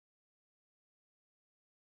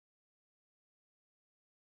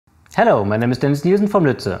Hello, my name is Dennis Nielsen from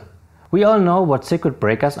Luetze. We all know what circuit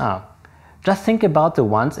breakers are. Just think about the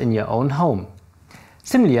ones in your own home.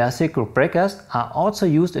 Similar circuit breakers are also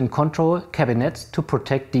used in control cabinets to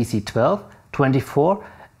protect DC 12, 24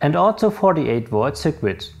 and also 48 volt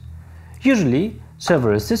circuits. Usually,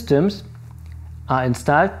 several systems are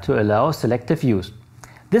installed to allow selective use.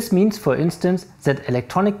 This means, for instance, that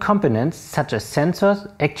electronic components such as sensors,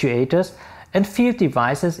 actuators and field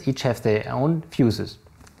devices each have their own fuses.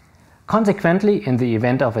 Consequently, in the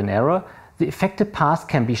event of an error, the affected path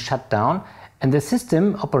can be shut down and the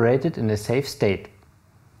system operated in a safe state.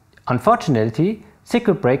 Unfortunately,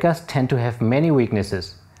 circuit breakers tend to have many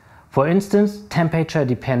weaknesses. For instance,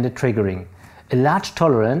 temperature-dependent triggering, a large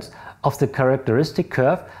tolerance of the characteristic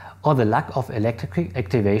curve or the lack of electric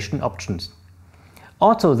activation options.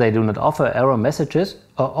 Also, they do not offer error messages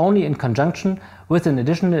or only in conjunction with an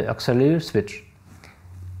additional auxiliary switch.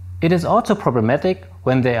 It is also problematic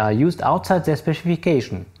when they are used outside their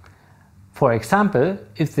specification. For example,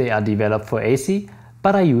 if they are developed for AC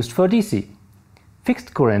but are used for DC.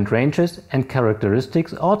 Fixed current ranges and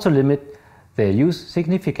characteristics also limit their use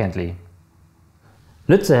significantly.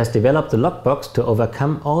 Luetze has developed the LOCC-Box to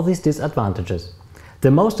overcome all these disadvantages.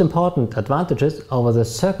 The most important advantages over the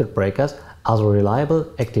circuit breakers are the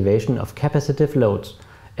reliable activation of capacitive loads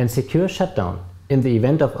and secure shutdown in the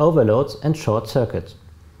event of overloads and short circuits.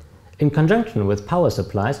 In conjunction with power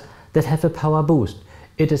supplies that have a power boost,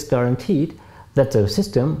 it is guaranteed that the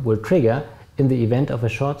system will trigger in the event of a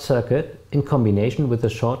short circuit in combination with the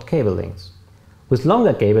short cable lengths. With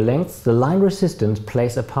longer cable lengths, the line resistance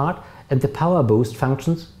plays a part and the power boost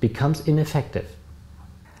functions becomes ineffective.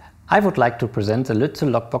 I would like to present the Luetze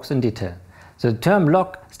LOCC-Box in detail. The term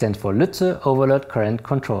LOCC stands for Luetze Overload Current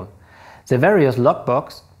Control. The various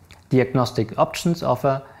LOCC-Box diagnostic options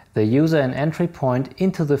offer the user an entry point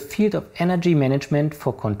into the field of energy management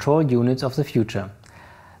for control units of the future.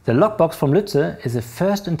 The LOCC-Box from Luetze is the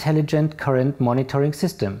first intelligent current monitoring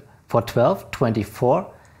system for 12,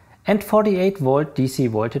 24 and 48 volt DC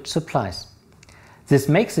voltage supplies. This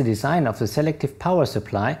makes the design of the selective power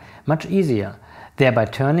supply much easier, thereby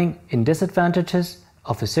turning in disadvantages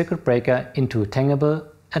of a circuit breaker into tangible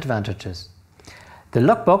advantages. The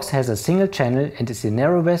LOCC-Box has a single channel and is the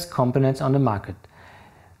narrowest component on the market,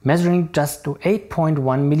 measuring just to 8.1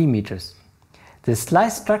 mm. The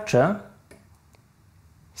slice structure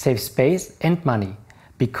saves space and money,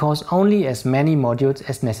 because only as many modules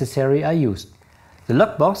as necessary are used. The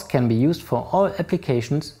LOCC-Box can be used for all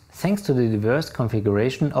applications thanks to the diverse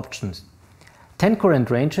configuration options. 10 current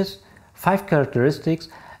ranges, 5 characteristics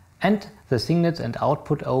and the signals and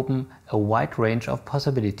output open a wide range of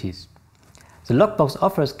possibilities. The LOCC-Box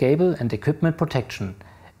offers cable and equipment protection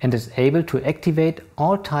and is able to activate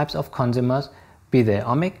all types of consumers, be they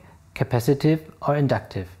ohmic, capacitive or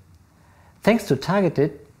inductive. Thanks to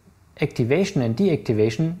targeted activation and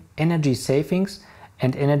deactivation, energy savings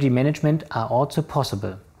and energy management are also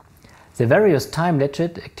possible. The various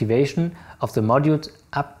time-latched activation of the modules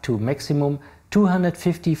up to maximum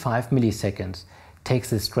 255 milliseconds takes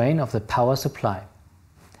the strain of the power supply.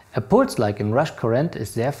 A pulse like in rush current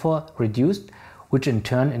is therefore reduced, which in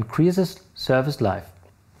turn increases service life.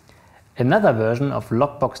 Another version of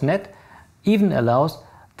LOCC-Box Net even allows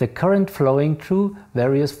the current flowing through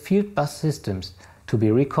various field bus systems to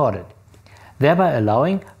be recorded, thereby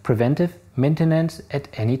allowing preventive maintenance at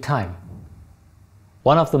any time.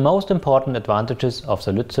 One of the most important advantages of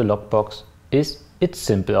the Luetze LOCC-Box is its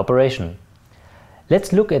simple operation.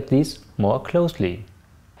 Let's look at these more closely.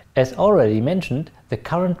 As already mentioned, the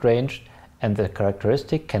current range and the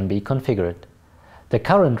characteristic can be configured. The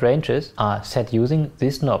current ranges are set using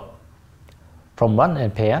this knob, from 1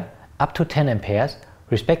 ampere up to 10 amperes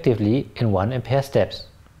respectively in 1 ampere steps.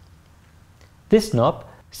 This knob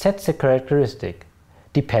sets the characteristic,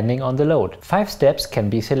 depending on the load. 5 steps can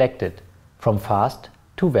be selected, from fast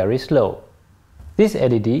to very slow. This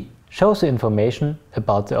LED shows the information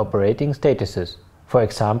about the operating statuses. For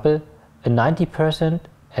example, a 90%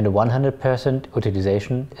 and a 100%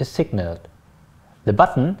 utilization is signaled. The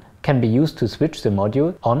button can be used to switch the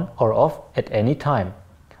module on or off at any time,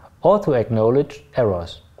 or to acknowledge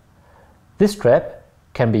errors. This strap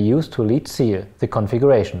can be used to lead seal the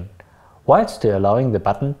configuration, while still allowing the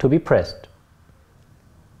button to be pressed.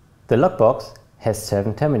 The LOCC-Box has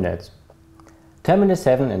 7 terminals. Terminal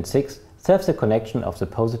 7 and 6 serve the connection of the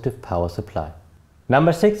positive power supply.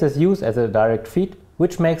 Number 6 is used as a direct feed,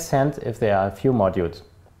 which makes sense if there are a few modules.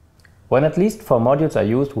 When at least 4 modules are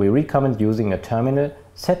used, we recommend using a terminal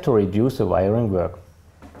set to reduce the wiring work.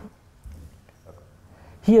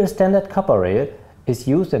 Here a standard copper rail is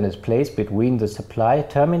used and is placed between the supply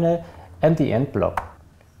terminal and the end block.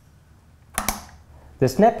 The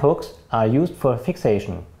snap hooks are used for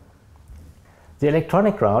fixation. The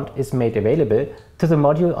electronic ground is made available to the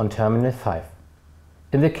module on terminal 5.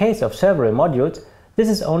 In the case of several modules, this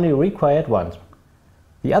is only required once.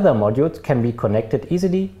 The other modules can be connected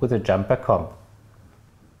easily with a jumper COM.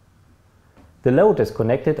 The load is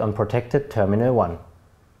connected on protected terminal 1.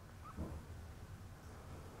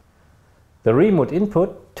 The remote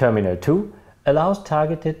input, terminal 2, allows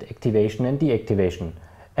targeted activation and deactivation,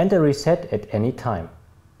 and a reset at any time.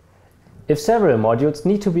 If several modules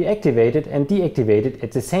need to be activated and deactivated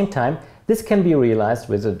at the same time, this can be realized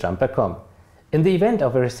with a jumper COM. In the event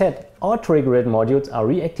of a reset, all triggered modules are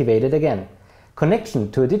reactivated again. Connection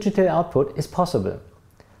to a digital output is possible.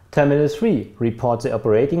 Terminal 3 reports the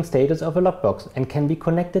operating status of a lockbox and can be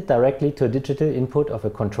connected directly to a digital input of a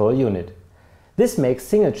control unit. This makes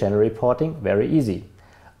single-channel reporting very easy.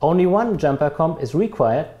 Only one jumper COM is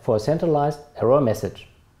required for a centralized error message.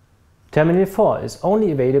 Terminal 4 is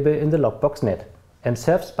only available in the lockbox net and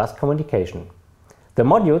serves bus communication. The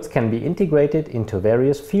modules can be integrated into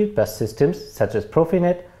various field bus systems such as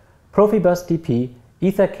Profinet, Profibus DP,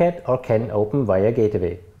 EtherCAT or CAN Open via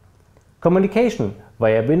gateway. Communication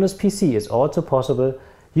via Windows PC is also possible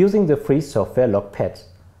using the free software LOCC-Pads.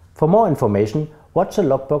 For more information, watch the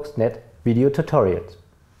Lockbox Net video tutorials.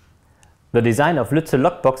 The design of Luetze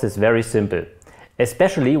Lockbox is very simple,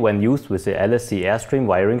 especially when used with the LSC Airstream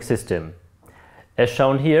wiring system. As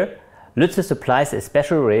shown here, Luetze supplies a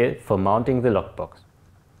special rail for mounting the lockbox.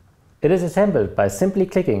 It is assembled by simply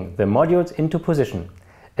clicking the modules into position.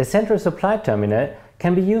 A central supply terminal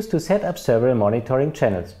can be used to set up several monitoring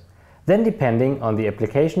channels. Then, depending on the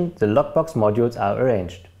application, the lockbox modules are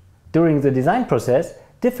arranged. During the design process,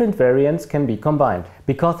 different variants can be combined,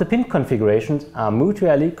 because the pin configurations are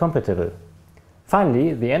mutually compatible.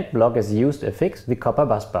 Finally, the end block is used to affix the copper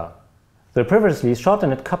busbar. The previously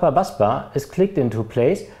shortened copper busbar is clicked into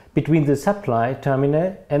place between the supply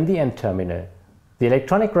terminal and the end terminal. The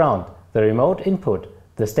electronic ground, the remote input,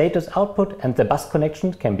 the status output and the bus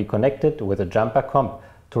connections can be connected with a jumper COM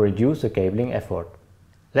to reduce the cabling effort.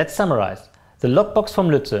 Let's summarize. The lockbox from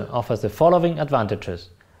Luetze offers the following advantages: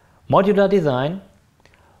 modular design,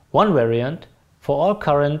 one variant for all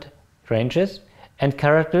current ranges, and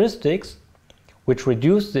characteristics which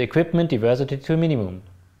reduce the equipment diversity to a minimum.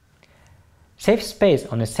 Safe space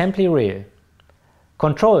on assembly rail.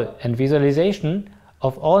 Control and visualization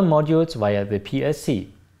of all modules via the PLC.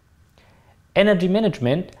 Energy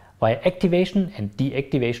management via activation and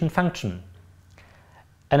deactivation function.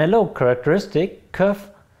 Analog characteristic curve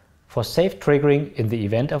for safe triggering in the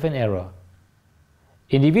event of an error.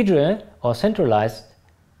 Individual or centralized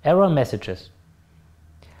error messages.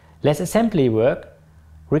 Less assembly work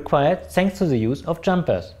required thanks to the use of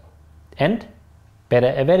jumpers. And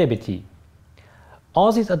better availability.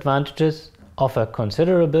 All these advantages offer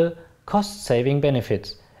considerable cost-saving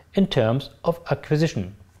benefits in terms of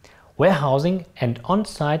acquisition, warehousing and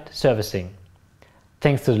on-site servicing.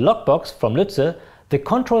 Thanks to the lockbox from Luetze, the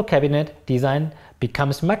control cabinet design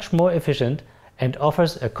becomes much more efficient and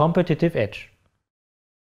offers a competitive edge.